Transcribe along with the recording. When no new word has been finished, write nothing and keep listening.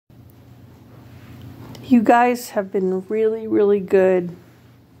You guys have been really, really good.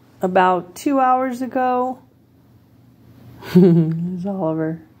 About 2 hours ago, there's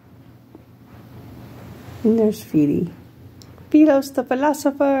Oliver. And there's Feedy. Philos the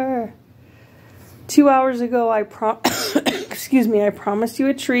philosopher. 2 hours ago, I promised you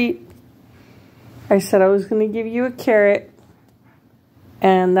a treat. I said I was going to give you a carrot.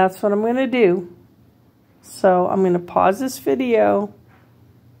 And that's what I'm going to do. So I'm going to pause this video.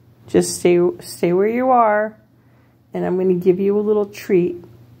 Just stay where you are. And I'm going to give you a little treat.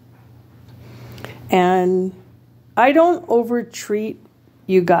 And I don't over-treat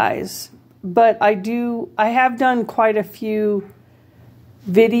you guys. But I have done quite a few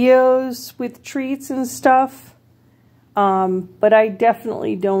videos with treats and stuff. But I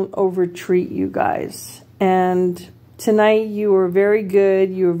definitely don't over-treat you guys. And tonight you were very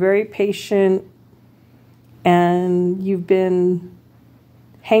good. You were very patient. And you've been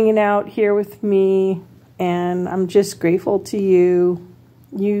hanging out here with me. And I'm just grateful to you.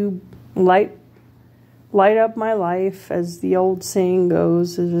 You light up my life, as the old saying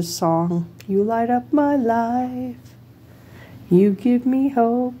goes. There's a song. You light up my life. You give me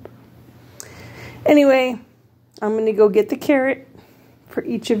hope. Anyway, I'm going to go get the carrot for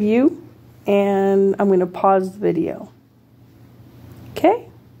each of you. And I'm going to pause the video. Okay?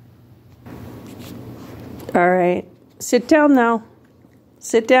 All right. Sit down now.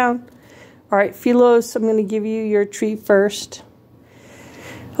 Sit down. All right, Philos, I'm going to give you your treat first.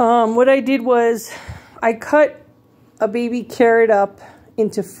 What I did was I cut a baby carrot up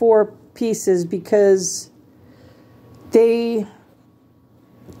into 4 pieces because they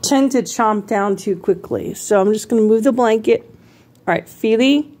tend to chomp down too quickly. So I'm just going to move the blanket. All right,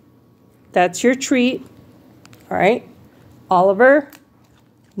 Feely, that's your treat. All right, Oliver,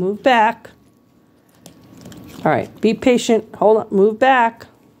 move back. All right, be patient. Hold on, move back.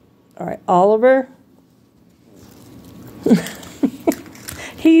 All right, Oliver.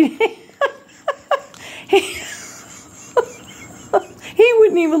 He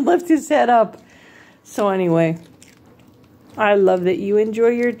wouldn't even lift his head up. So anyway, I love that you enjoy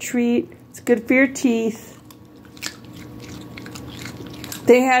your treat. It's good for your teeth.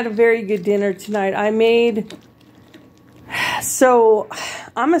 They had a very good dinner tonight. So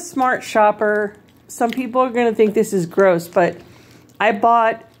I'm a smart shopper. Some people are going to think this is gross, but I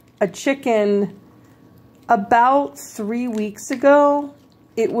bought a chicken about 3 weeks ago.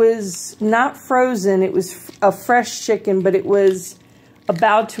 It was not frozen. It was a fresh chicken, but it was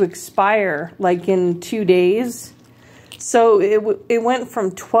about to expire like in 2 days. So it went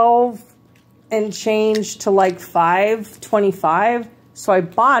from 12 and change to like $5.25. So I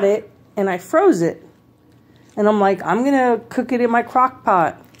bought it and I froze it. And I'm like, I'm going to cook it in my crock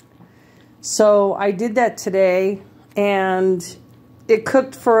pot. So I did that today, and it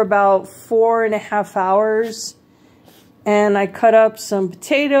cooked for about 4.5 hours. And I cut up some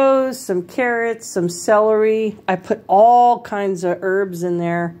potatoes, some carrots, some celery. I put all kinds of herbs in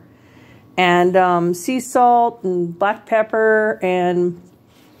there. And sea salt and black pepper. And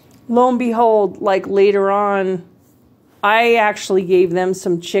lo and behold, like later on, I actually gave them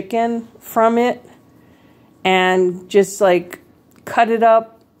some chicken from it. And just like cut it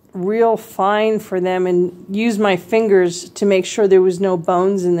up real fine for them and used my fingers to make sure there was no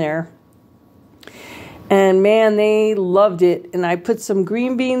bones in there. And man, they loved it. And I put some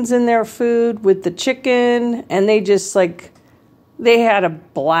green beans in their food with the chicken. And they just like, they had a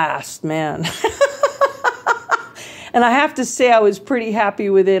blast, man. And I have to say I was pretty happy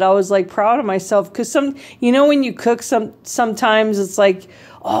with it. I was like proud of myself. Because when you cook sometimes it's like,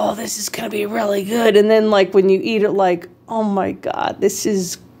 oh, this is going to be really good. And then like when you eat it, like, oh my God,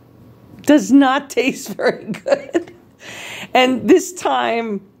 does not taste very good. And this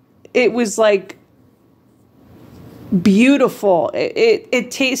time it was like beautiful.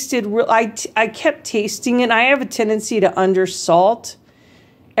 It tasted real. I kept tasting it. I have a tendency to undersalt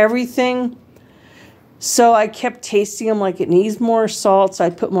everything. So I kept tasting them like it needs more salt. So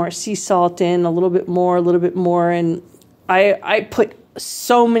I put more sea salt in, a little bit more. And I put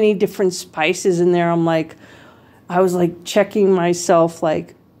so many different spices in there. I was like checking myself,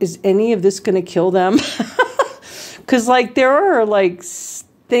 like, is any of this going to kill them? Because like there are like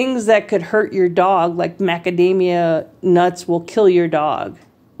things that could hurt your dog, like macadamia nuts will kill your dog,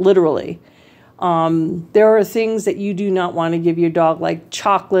 literally. There are things that you do not want to give your dog, like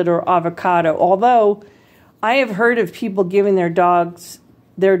chocolate or avocado. Although I have heard of people giving their dog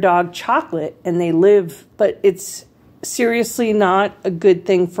chocolate and they live, but it's seriously not a good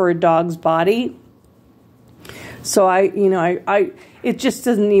thing for a dog's body. So it just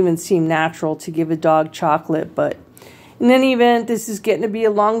doesn't even seem natural to give a dog chocolate. But In any event, this is getting to be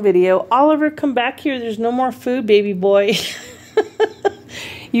a long video. Oliver, come back here. There's no more food, baby boy.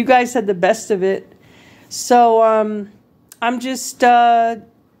 You guys had the best of it. So I'm just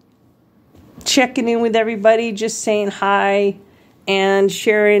checking in with everybody, just saying hi and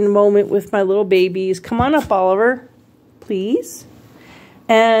sharing a moment with my little babies. Come on up, Oliver, please.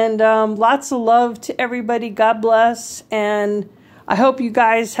 And lots of love to everybody. God bless. And I hope you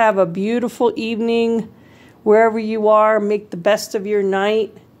guys have a beautiful evening wherever you are. Make the best of your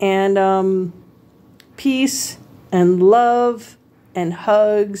night. And peace and love and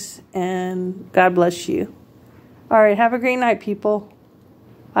hugs. And God bless you. All right. Have a great night, people.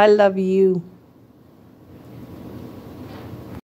 I love you.